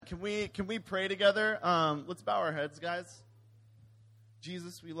Can we pray together? Let's bow our heads, guys.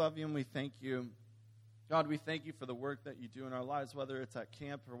 Jesus, we love you and we thank you. God, we thank you for the work that you do in our lives, whether it's at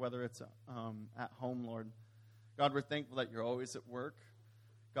camp or whether it's at home, Lord. God, we're thankful that you're always at work.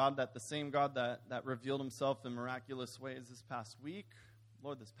 God, that the same God that revealed himself in miraculous ways this past week,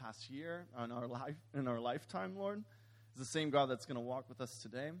 Lord, this past year, in our lifetime, Lord, is the same God that's going to walk with us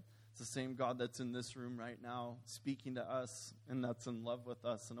today. It's the same God that's in this room right now, speaking to us, and that's in love with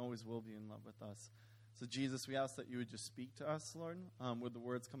us and always will be in love with us. So, Jesus, we ask that you would just speak to us, Lord. Would the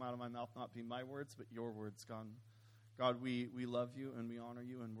words come out of my mouth not be my words, but your words, God. God, we love you and we honor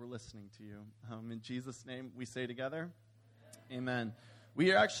you and we're listening to you. In Jesus' name, we say together, amen.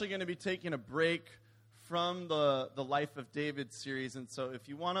 We are actually going to be taking a break from the Life of David series. And so if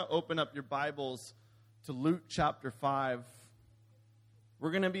you want to open up your Bibles to Luke chapter 5, we're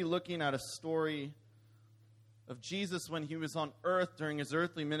going to be looking at a story of Jesus when he was on earth during his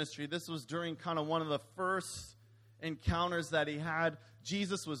earthly ministry. This was during kind of one of the first encounters that he had.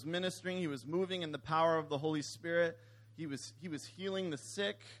 Jesus was ministering. He was moving in the power of the Holy Spirit. He was healing the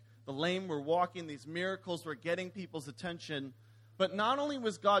sick. The lame were walking. These miracles were getting people's attention. But not only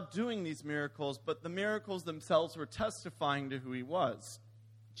was God doing these miracles, but the miracles themselves were testifying to who he was.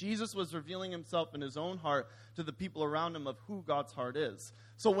 Jesus was revealing himself in his own heart to the people around him of who God's heart is.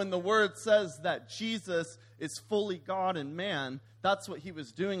 So when the word says that Jesus is fully God and man, that's what he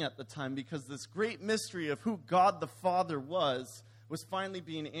was doing at the time, because this great mystery of who God the Father was finally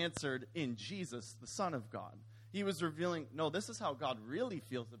being answered in Jesus, the Son of God. He was revealing, no, this is how God really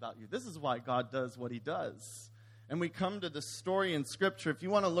feels about you. This is why God does what he does. And we come to the story in Scripture. If you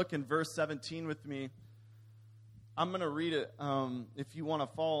want to look in verse 17 with me, I'm going to read it if you want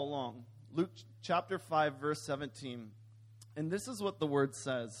to follow along. Luke chapter 5, verse 17. And this is what the word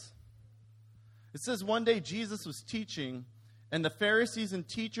says. It says, one day Jesus was teaching, and the Pharisees and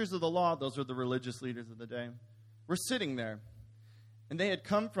teachers of the law, those are the religious leaders of the day, were sitting there. And they had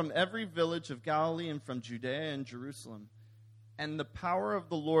come from every village of Galilee and from Judea and Jerusalem. And the power of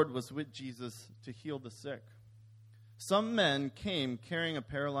the Lord was with Jesus to heal the sick. Some men came carrying a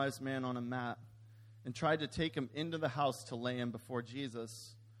paralyzed man on a mat and tried to take him into the house to lay him before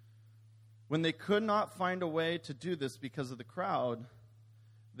Jesus. When they could not find a way to do this because of the crowd,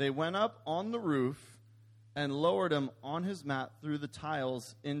 they went up on the roof and lowered him on his mat through the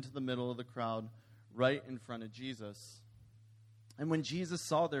tiles into the middle of the crowd, right in front of Jesus. And when Jesus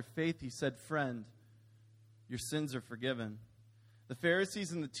saw their faith, he said, "Friend, your sins are forgiven." The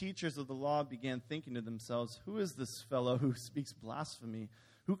Pharisees and the teachers of the law began thinking to themselves, "Who is this fellow who speaks blasphemy?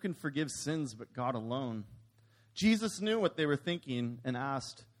 Who can forgive sins but God alone?" Jesus knew what they were thinking and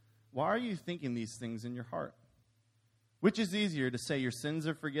asked, "Why are you thinking these things in your heart? Which is easier, to say your sins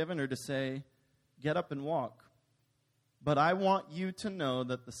are forgiven or to say, get up and walk? But I want you to know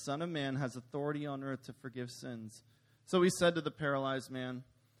that the Son of Man has authority on earth to forgive sins." So he said to the paralyzed man,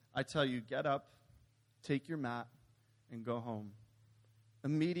 "I tell you, get up, take your mat, and go home."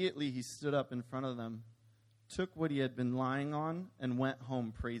 Immediately he stood up in front of them, took what he had been lying on, and went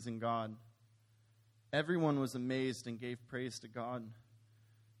home praising God. Everyone was amazed and gave praise to God.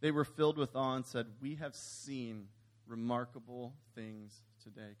 They were filled with awe and said, "We have seen remarkable things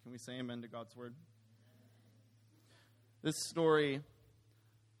today." Can we say amen to God's word? This story,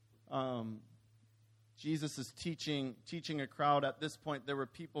 Jesus is teaching a crowd. At this point, there were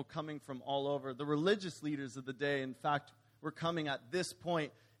people coming from all over. The religious leaders of the day, in fact, were coming at this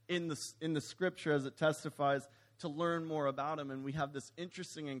point in the Scripture as it testifies to learn more about him. And we have this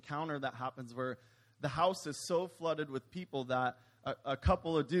interesting encounter that happens where the house is so flooded with people that a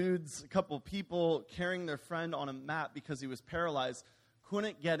couple of people carrying their friend on a mat because he was paralyzed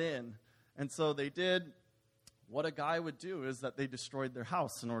couldn't get in. And so they did what a guy would do, is that they destroyed their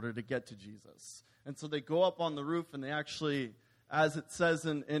house in order to get to Jesus. And so they go up on the roof and they actually, as it says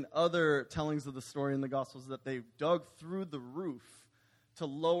in other tellings of the story in the Gospels, that they dug through the roof to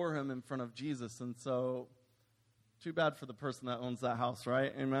lower him in front of Jesus. And so, too bad for the person that owns that house,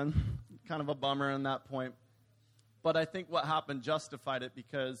 right? Amen? Kind of a bummer in that point. But I think what happened justified it,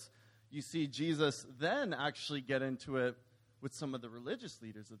 because you see Jesus then actually get into it with some of the religious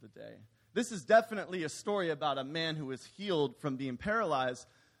leaders of the day. This is definitely a story about a man who was healed from being paralyzed,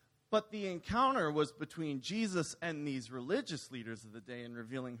 but the encounter was between Jesus and these religious leaders of the day in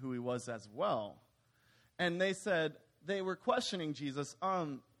revealing who he was as well. And they were questioning Jesus,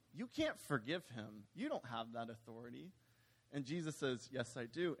 you can't forgive him. You don't have that authority. And Jesus says, "Yes, I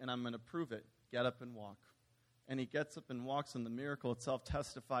do, and I'm going to prove it. Get up and walk." And he gets up and walks, and the miracle itself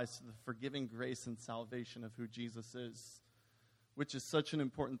testifies to the forgiving grace and salvation of who Jesus is, which is such an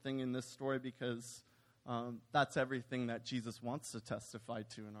important thing in this story, because that's everything that Jesus wants to testify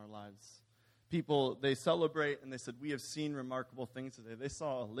to in our lives. People, they celebrate and they said, we have seen remarkable things today. They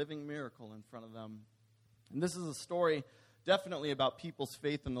saw a living miracle in front of them. And this is a story definitely about people's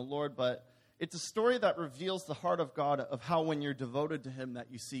faith in the Lord, but it's a story that reveals the heart of God of how when you're devoted to him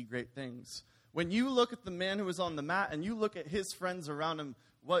that you see great things. When you look at the man who was on the mat and you look at his friends around him,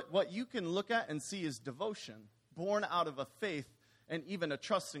 what you can look at and see is devotion, born out of a faith and even a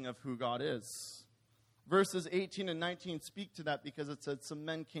trusting of who God is. Verses 18 and 19 speak to that because it said some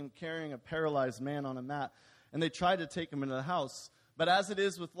men came carrying a paralyzed man on a mat, and they tried to take him into the house. But as it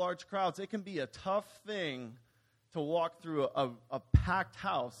is with large crowds, it can be a tough thing to walk through a packed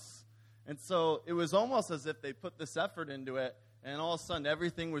house. And so it was almost as if they put this effort into it, and all of a sudden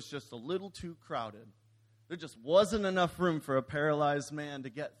everything was just a little too crowded. There just wasn't enough room for a paralyzed man to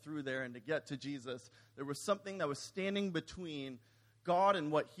get through there and to get to Jesus. There was something that was standing between God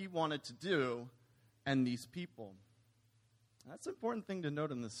and what he wanted to do and these people. That's an important thing to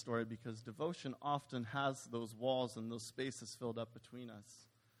note in this story because devotion often has those walls and those spaces filled up between us.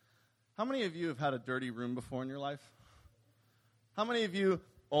 How many of you have had a dirty room before in your life? How many of you,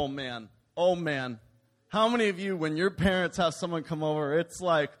 oh man, how many of you, when your parents have someone come over, it's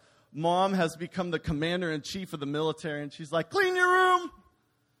like mom has become the commander-in-chief of the military and she's like, clean your room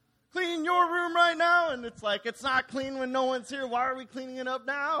right now. And it's like, it's not clean when no one's here. Why are we cleaning it up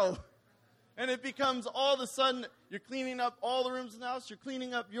now? And it becomes all of a sudden, you're cleaning up all the rooms in the house. You're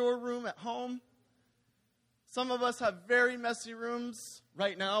cleaning up your room at home. Some of us have very messy rooms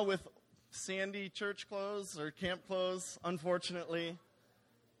right now with sandy church clothes or camp clothes, unfortunately.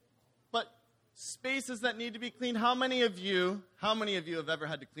 But spaces that need to be cleaned. How many of you have ever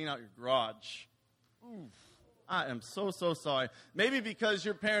had to clean out your garage? Oof. I am so sorry. Maybe because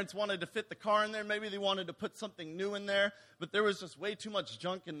your parents wanted to fit the car in there. Maybe they wanted to put something new in there. But there was just way too much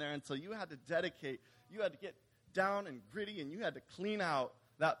junk in there. And so you had to you had to get down and gritty, and you had to clean out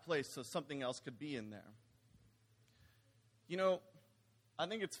that place so something else could be in there. You know, I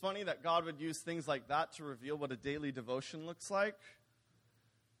think it's funny that God would use things like that to reveal what a daily devotion looks like.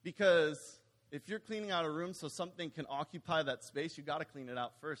 Because if you're cleaning out a room so something can occupy that space, you got to clean it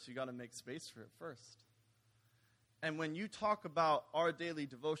out first. You got to make space for it first. And when you talk about our daily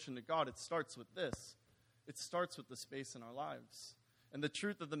devotion to God, it starts with this. It starts with the space in our lives. And the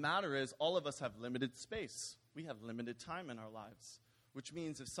truth of the matter is, all of us have limited space. We have limited time in our lives, which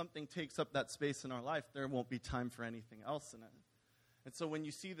means if something takes up that space in our life, there won't be time for anything else in it. And so when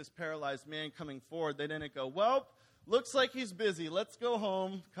you see this paralyzed man coming forward, they didn't go, well, looks like he's busy. Let's go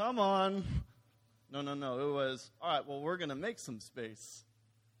home. Come on. No. It was, all right, well, we're going to make some space.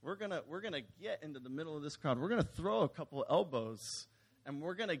 We're gonna get into the middle of this crowd. We're going to throw a couple elbows, and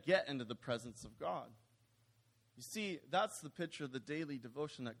we're going to get into the presence of God. You see, that's the picture of the daily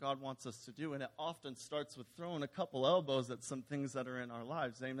devotion that God wants us to do, and it often starts with throwing a couple elbows at some things that are in our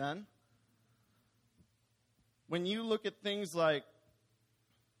lives. Amen? When you look at things like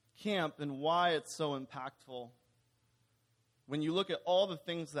camp and why it's so impactful, when you look at all the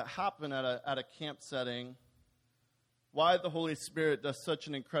things that happen at a camp setting, why the Holy Spirit does such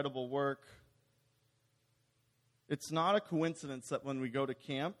an incredible work, it's not a coincidence that when we go to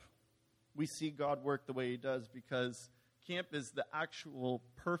camp, we see God work the way he does, because camp is the actual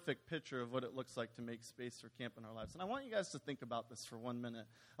perfect picture of what it looks like to make space for camp in our lives. And I want you guys to think about this for 1 minute.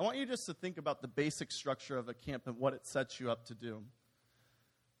 I want you just to think about the basic structure of a camp and what it sets you up to do.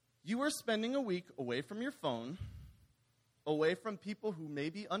 You are spending a week away from your phone, away from people who may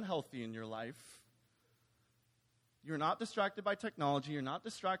be unhealthy in your life. You're not distracted by technology. You're not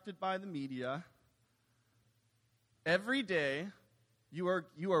distracted by the media. Every day, you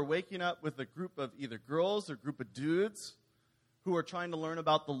are waking up with a group of either girls or group of dudes who are trying to learn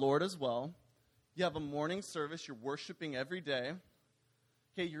about the Lord as well. You have a morning service. You're worshiping every day.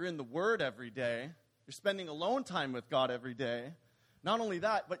 Okay, you're in the Word every day. You're spending alone time with God every day. Not only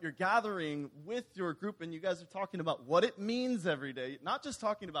that, but you're gathering with your group, and you guys are talking about what it means every day. Not just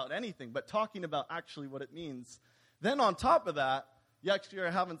talking about anything, but talking about actually what it means. Then on top of that, you actually are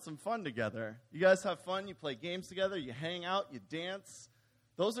having some fun together. You guys have fun. You play games together. You hang out. You dance.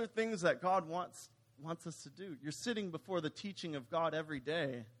 Those are things that God wants us to do. You're sitting before the teaching of God every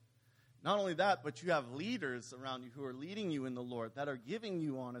day. Not only that, but you have leaders around you who are leading you in the Lord, that are giving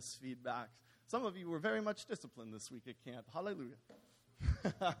you honest feedback. Some of you were very much disciplined this week at camp. Hallelujah.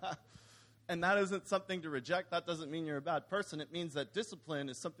 And that isn't something to reject. That doesn't mean you're a bad person. It means that discipline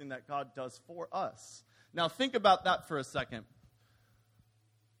is something that God does for us. Now think about that for a second.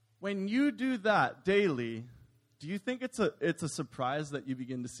 When you do that daily, do you think it's a surprise that you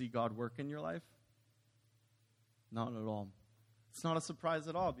begin to see God work in your life? Not at all. It's not a surprise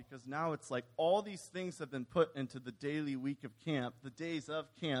at all, because now it's like all these things have been put into the daily week of camp, the days of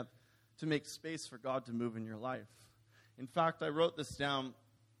camp, to make space for God to move in your life. In fact, I wrote this down.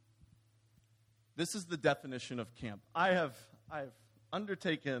 This is the definition of camp. I have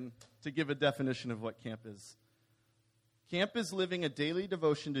undertaken to give a definition of what camp is. Camp is living a daily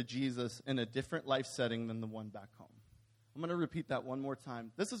devotion to Jesus in a different life setting than the one back home. I'm going to repeat that one more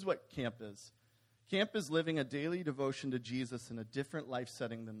time. This is what camp is. Camp is living a daily devotion to Jesus in a different life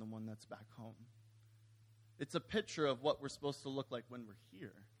setting than the one that's back home. It's a picture of what we're supposed to look like when we're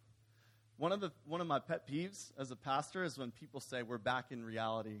here. One of my pet peeves as a pastor is when people say we're back in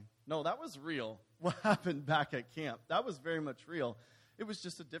reality. No, that was real. What happened back at camp? That was very much real. It was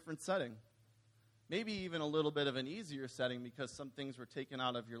just a different setting. Maybe even a little bit of an easier setting because some things were taken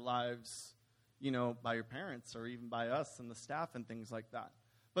out of your lives, by your parents or even by us and the staff and things like that.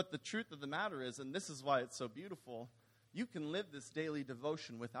 But the truth of the matter is, and this is why it's so beautiful, you can live this daily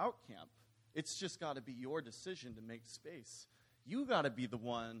devotion without camp. It's just got to be your decision to make space. You got to be the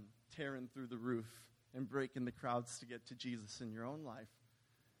one tearing through the roof and breaking the crowds to get to Jesus in your own life.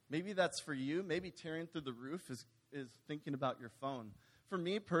 Maybe that's for you. Maybe tearing through the roof is thinking about your phone. For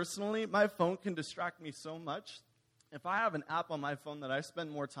me personally, my phone can distract me so much. If I have an app on my phone that I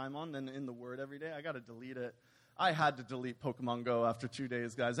spend more time on than in the Word every day, I got to delete it. I had to delete Pokemon Go after 2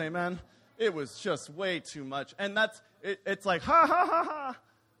 days, guys. Amen? It was just way too much. And it's like, ha, ha, ha, ha.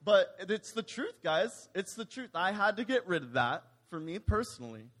 But it's the truth, guys. It's the truth. I had to get rid of that for me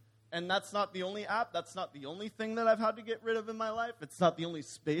personally. And that's not the only app. That's not the only thing that I've had to get rid of in my life. It's not the only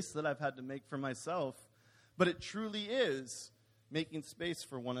space that I've had to make for myself. But it truly is making space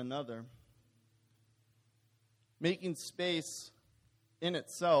for one another. Making space in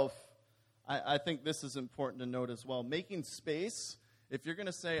itself, I think this is important to note as well. Making space, if you're going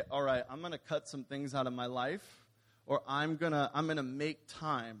to say, all right, I'm going to cut some things out of my life, or I'm going to make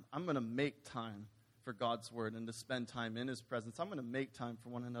time. I'm going to make time for God's word and to spend time in his presence. I'm going to make time for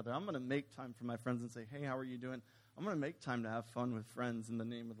one another. I'm going to make time for my friends and say, hey, how are you doing? I'm going to make time to have fun with friends in the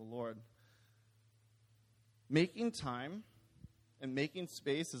name of the Lord. Making time and making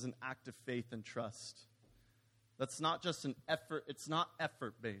space is an act of faith and trust. That's not just an effort. It's not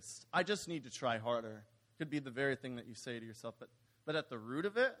effort-based. I just need to try harder. Could be the very thing that you say to yourself. But at the root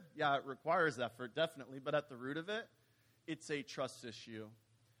of it, yeah, it requires effort, definitely. But at the root of it, it's a trust issue.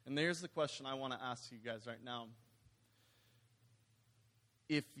 And there's the question I want to ask you guys right now.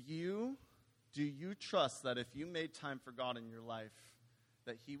 Do you trust that if you made time for God in your life,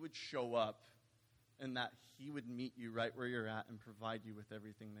 that he would show up and that he would meet you right where you're at and provide you with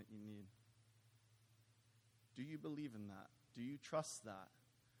everything that you need? Do you believe in that? Do you trust that?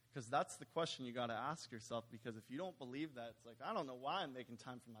 Because that's the question you got to ask yourself, because if you don't believe that, it's like, I don't know why I'm making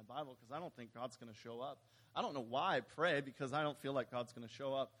time for my Bible, because I don't think God's going to show up. I don't know why I pray, because I don't feel like God's going to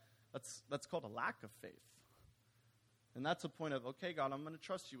show up. That's called a lack of faith. And that's a point of, okay, God, I'm going to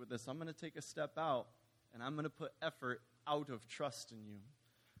trust you with this. I'm going to take a step out, and I'm going to put effort out of trust in you.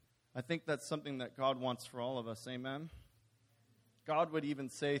 I think that's something that God wants for all of us. Amen? God would even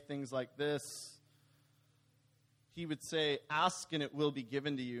say things like this. He would say, ask and it will be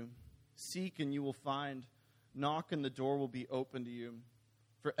given to you. Seek and you will find. Knock and the door will be open to you.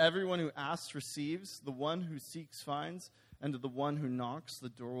 For everyone who asks receives, the one who seeks finds, and to the one who knocks the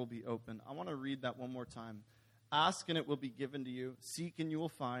door will be open. I want to read that one more time. Ask and it will be given to you. Seek and you will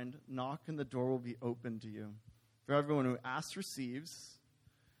find. Knock and the door will be open to you. For everyone who asks receives,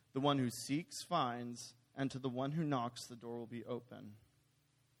 the one who seeks finds, and to the one who knocks the door will be open.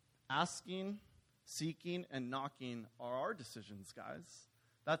 Asking, seeking, and knocking are our decisions, guys.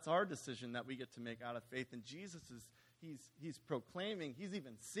 That's our decision that we get to make out of faith. And Jesus he's proclaiming, he's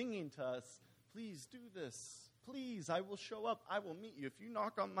even singing to us, please do this. Please, I will show up. I will meet you. If you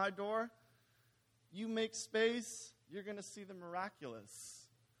knock on my door, you make space, you're going to see the miraculous.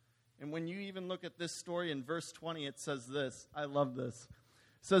 And when you even look at this story in verse 20, it says this. I love this.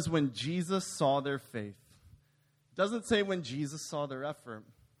 It says, when Jesus saw their faith. It doesn't say when Jesus saw their effort.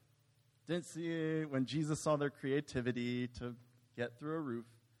 Didn't see when Jesus saw their creativity to get through a roof.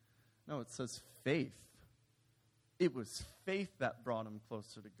 No, it says faith. It was faith that brought him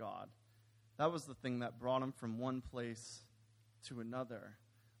closer to God. That was the thing that brought him from one place to another.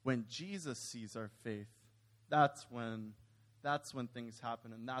 When Jesus sees our faith, that's when things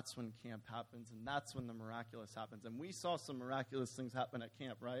happen, and that's when camp happens, and that's when the miraculous happens. And we saw some miraculous things happen at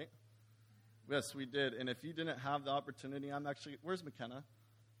camp, right? Yes, we did. And if you didn't have the opportunity, where's McKenna?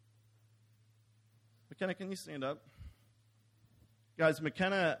 McKenna, can you stand up? Guys,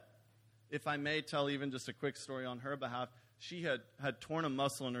 McKenna, if I may tell even just a quick story on her behalf, she had torn a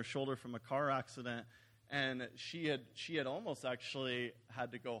muscle in her shoulder from a car accident, And she had almost actually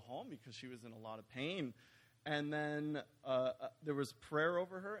had to go home because she was in a lot of pain. And then there was prayer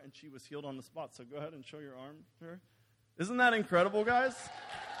over her, and she was healed on the spot. So go ahead and show your arm here. Isn't that incredible, guys?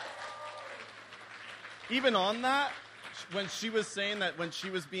 Even on that, when she was saying that when she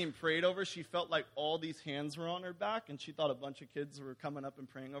was being prayed over, she felt like all these hands were on her back, and she thought a bunch of kids were coming up and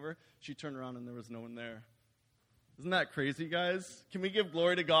praying over her. She turned around, and there was no one there. Isn't that crazy, guys? Can we give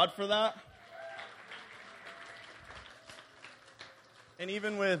glory to God for that? And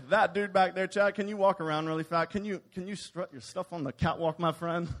even with that dude back there, Chad, can you walk around really fast? Can you strut your stuff on the catwalk, my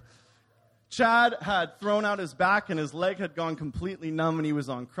friend? Chad had thrown out his back, and his leg had gone completely numb, and he was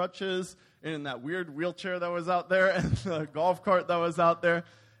on crutches, and in that weird wheelchair that was out there, and the golf cart that was out there.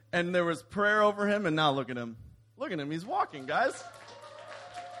 And there was prayer over him, and now look at him. Look at him. He's walking, guys.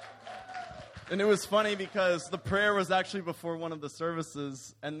 And it was funny because the prayer was actually before one of the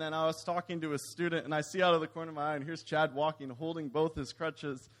services, and then I was talking to a student, and I see out of the corner of my eye, and here's Chad walking, holding both his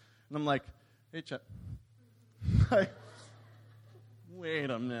crutches, and I'm like, hey, Chad. Like, wait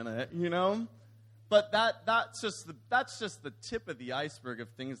a minute, you know? But that's just the tip of the iceberg of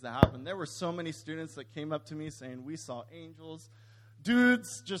things that happen. There were so many students that came up to me saying, we saw angels,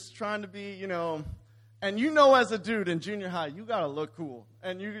 dudes just trying to be, you know. And you know, as a dude in junior high, you got to look cool.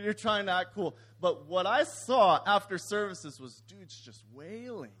 And you're trying to act cool. But what I saw after services was dudes just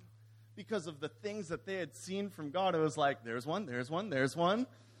wailing because of the things that they had seen from God. It was like, there's one, there's one, there's one.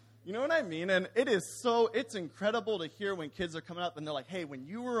 You know what I mean? And it's incredible to hear when kids are coming up and they're like, hey, when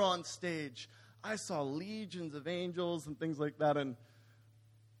you were on stage, I saw legions of angels and things like that. And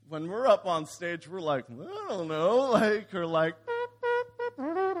when we're up on stage, we're like, I don't know,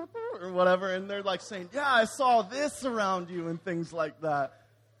 or whatever, and they're like saying, yeah, I saw this around you and things like that.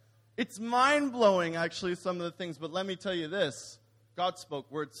 It's mind-blowing, actually, some of the things, but let me tell you this. God spoke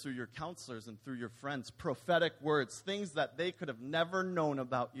words through your counselors and through your friends, prophetic words, things that they could have never known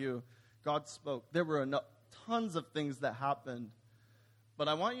about you. God spoke. There were tons of things that happened, but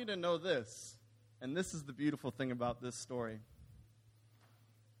I want you to know this, and this is the beautiful thing about this story.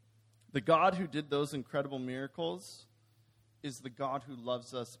 The God who did those incredible miracles is the God who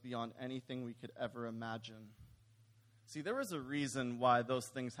loves us beyond anything we could ever imagine. See, there was a reason why those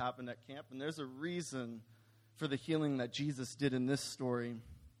things happened at camp, and there's a reason for the healing that Jesus did in this story.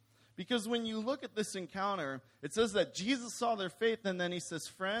 Because when you look at this encounter, it says that Jesus saw their faith, and then he says,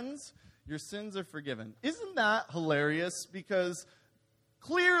 friends, your sins are forgiven. Isn't that hilarious? Because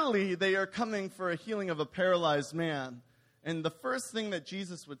clearly they are coming for a healing of a paralyzed man. And the first thing that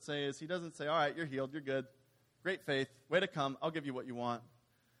Jesus would say is, he doesn't say, all right, you're healed, you're good. Great faith. Way to come. I'll give you what you want.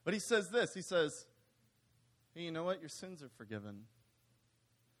 But he says this. He says, hey, you know what? Your sins are forgiven.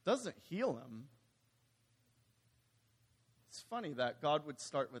 Doesn't heal him. It's funny that God would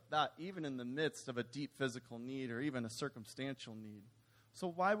start with that, even in the midst of a deep physical need or even a circumstantial need. So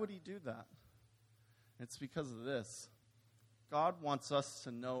why would he do that? It's because of this. God wants us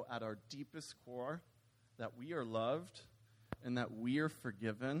to know at our deepest core that we are loved and that we are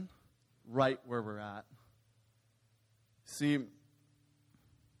forgiven right where we're at. See,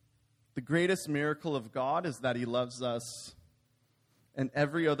 the greatest miracle of God is that he loves us, and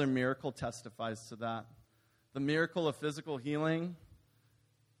every other miracle testifies to that. The miracle of physical healing,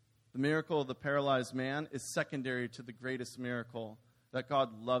 the miracle of the paralyzed man, is secondary to the greatest miracle, that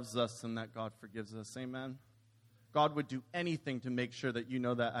God loves us and that God forgives us. Amen? God would do anything to make sure that you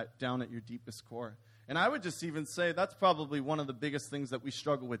know that down at your deepest core. And I would just even say that's probably one of the biggest things that we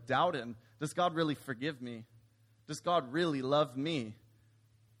struggle with doubt in. Does God really forgive me? Does God really love me?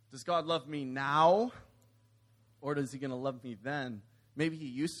 Does God love me now? Or is he going to love me then? Maybe he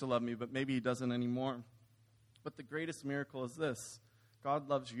used to love me, but maybe he doesn't anymore. But the greatest miracle is this. God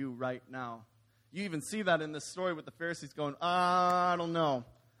loves you right now. You even see that in this story with the Pharisees going, I don't know.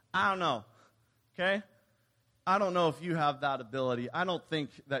 Okay? I don't know if you have that ability. I don't think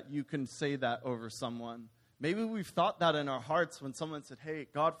that you can say that over someone. Maybe we've thought that in our hearts when someone said, hey,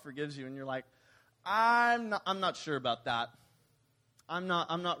 God forgives you. And you're like, I'm not sure about that. I'm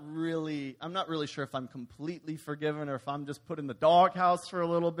not really sure if I'm completely forgiven or if I'm just put in the doghouse for a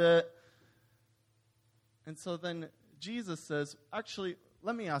little bit. And so then Jesus says, actually,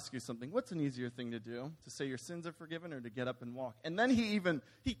 let me ask you something. What's an easier thing to do? To say your sins are forgiven or to get up and walk? And then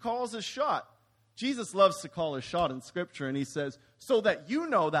he calls his shot. Jesus loves to call his shot in Scripture, and he says, so that you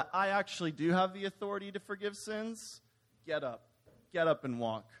know that I actually do have the authority to forgive sins, get up and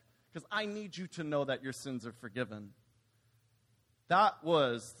walk. Because I need you to know that your sins are forgiven. That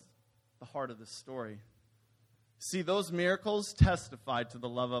was the heart of the story. See, those miracles testified to the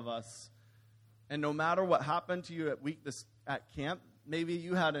love of us. And no matter what happened to you at camp, maybe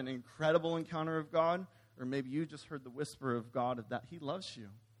you had an incredible encounter of God, or maybe you just heard the whisper of God that he loves you.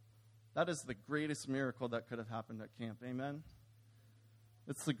 That is the greatest miracle that could have happened at camp. Amen?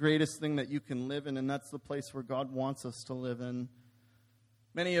 It's the greatest thing that you can live in, and that's the place where God wants us to live in.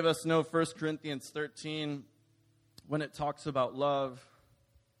 Many of us know 1 Corinthians 13 when it talks about love.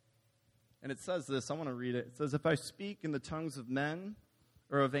 And it says this, I want to read it. It says, if I speak in the tongues of men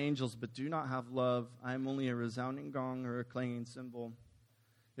or of angels, but do not have love, I am only a resounding gong or a clanging cymbal.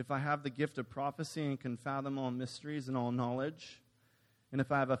 If I have the gift of prophecy and can fathom all mysteries and all knowledge, and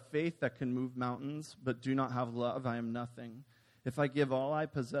if I have a faith that can move mountains, but do not have love, I am nothing. If I give all I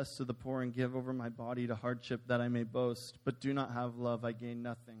possess to the poor and give over my body to hardship that I may boast, but do not have love, I gain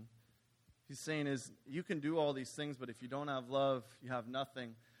nothing. He's saying is, you can do all these things, but if you don't have love, you have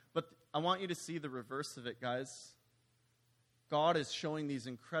nothing. But I want you to see the reverse of it, guys. God is showing these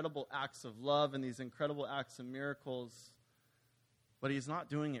incredible acts of love and these incredible acts of miracles, but he's not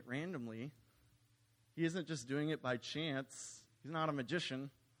doing it randomly. He isn't just doing it by chance. He's not a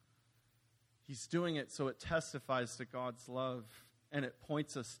magician. He's doing it so it testifies to God's love, and it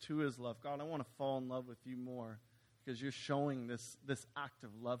points us to his love. God, I want to fall in love with you more because you're showing this act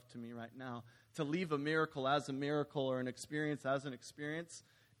of love to me right now. To leave a miracle as a miracle or an experience as an experience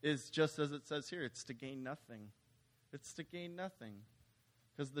is just as it says here. It's to gain nothing. It's to gain nothing.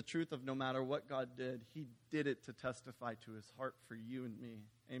 Because the truth of no matter what God did, he did it to testify to his heart for you and me.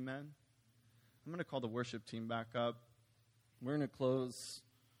 Amen? I'm going to call the worship team back up. We're going to close.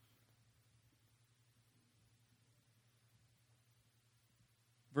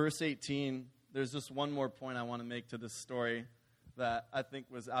 Verse 18, there's just one more point I want to make to this story that I think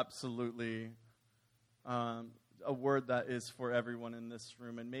was absolutely a word that is for everyone in this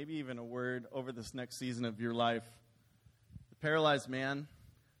room, and maybe even a word over this next season of your life. The paralyzed man,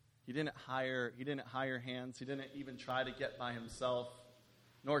 he didn't hire hands. He didn't even try to get by himself,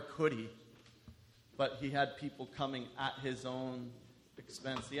 nor could he. But he had people coming at his own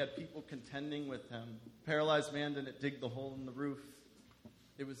expense. He had people contending with him. The paralyzed man didn't dig the hole in the roof.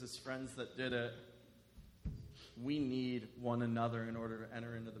 It was his friends that did it. We need one another in order to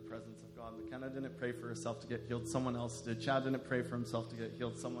enter into the presence of God. McKenna didn't pray for herself to get healed. Someone else did. Chad didn't pray for himself to get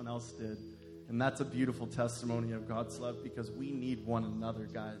healed. Someone else did. And that's a beautiful testimony of God's love because we need one another,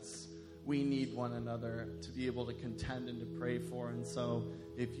 guys. We need one another to be able to contend and to pray for. And so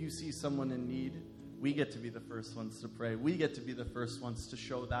if you see someone in need, we get to be the first ones to pray. We get to be the first ones to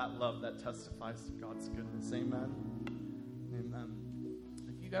show that love that testifies to God's goodness. Amen? Amen.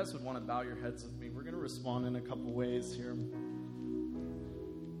 If you guys would want to bow your heads with me, we're going to respond in a couple ways here.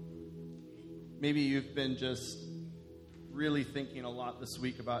 Maybe you've been just really thinking a lot this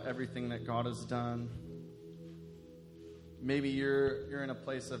week about everything that God has done. Maybe you're in a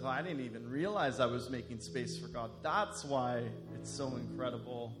place of, I didn't even realize I was making space for God. That's why it's so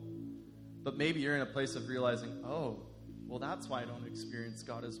incredible. But maybe you're in a place of realizing, oh, well, that's why I don't experience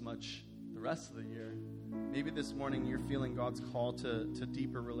God as much the rest of the year. Maybe this morning you're feeling God's call to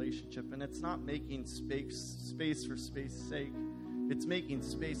deeper relationship, and it's not making space for space's sake. It's making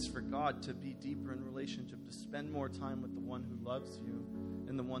space for God to be deeper in relationship, to spend more time with the one who loves you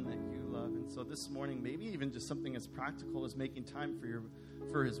and the one that you love. And so this morning, maybe even just something as practical as making time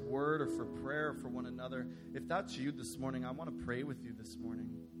for his word or for prayer or for one another. If that's you this morning, I want to pray with you this morning.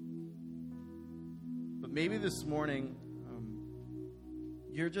 But maybe this morning,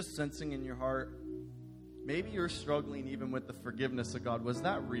 you're just sensing in your heart, maybe you're struggling even with the forgiveness of God. Was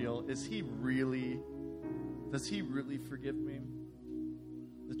that real? Does he really forgive me?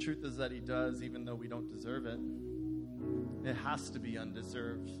 The truth is that he does, even though we don't deserve it. It has to be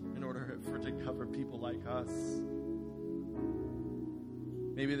undeserved in order for it to cover people like us.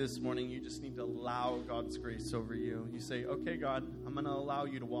 Maybe this morning you just need to allow God's grace over you. You say, okay, God, I'm going to allow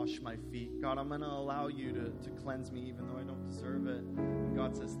you to wash my feet. God, I'm going to allow you to cleanse me even though I don't deserve it. And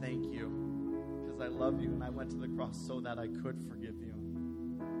God says, thank you, because I love you and I went to the cross so that I could forgive you.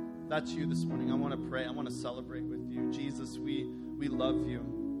 If that's you this morning, I want to pray. I want to celebrate with you. Jesus, we love you.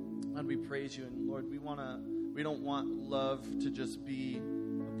 God, we praise you. And Lord, we don't want love to just be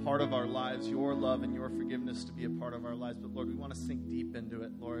a part of our lives, your love and your forgiveness to be a part of our lives. But Lord, we want to sink deep into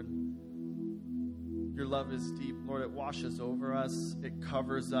it, Lord. Your love is deep. Lord, it washes over us. It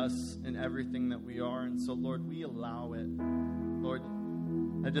covers us in everything that we are. And so, Lord, we allow it. Lord,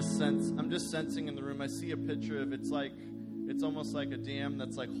 I'm just sensing in the room, I see a picture of it's almost like a dam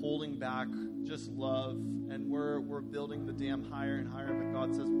that's like holding back just love. And we're building the dam higher and higher. But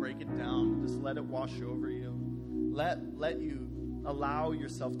God says, break it down. Just let it wash over you. Let you allow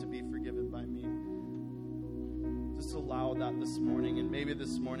yourself to be forgiven by me. Just allow that this morning. And maybe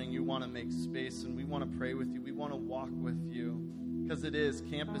this morning you want to make space and we want to pray with you. We want to walk with you. Because it is.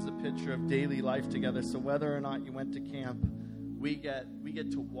 Camp is a picture of daily life together. So whether or not you went to camp, we get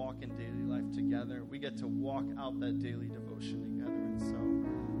to walk in daily life together. We get to walk out that daily devotion together. And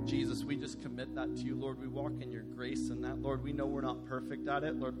so, Jesus, we just commit that to you, Lord. We walk in your grace in that, Lord. We know we're not perfect at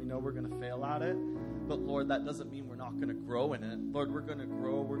it. Lord, we know we're going to fail at it. But, Lord, that doesn't mean we're not going to grow in it. Lord, we're going to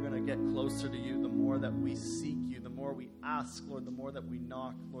grow. We're going to get closer to you. The more that we seek you, the more we ask, Lord, the more that we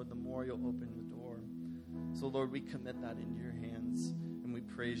knock, Lord, the more you'll open the door. So, Lord, we commit that into your hands, and we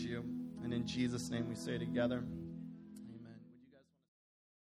praise you. And in Jesus' name we say together,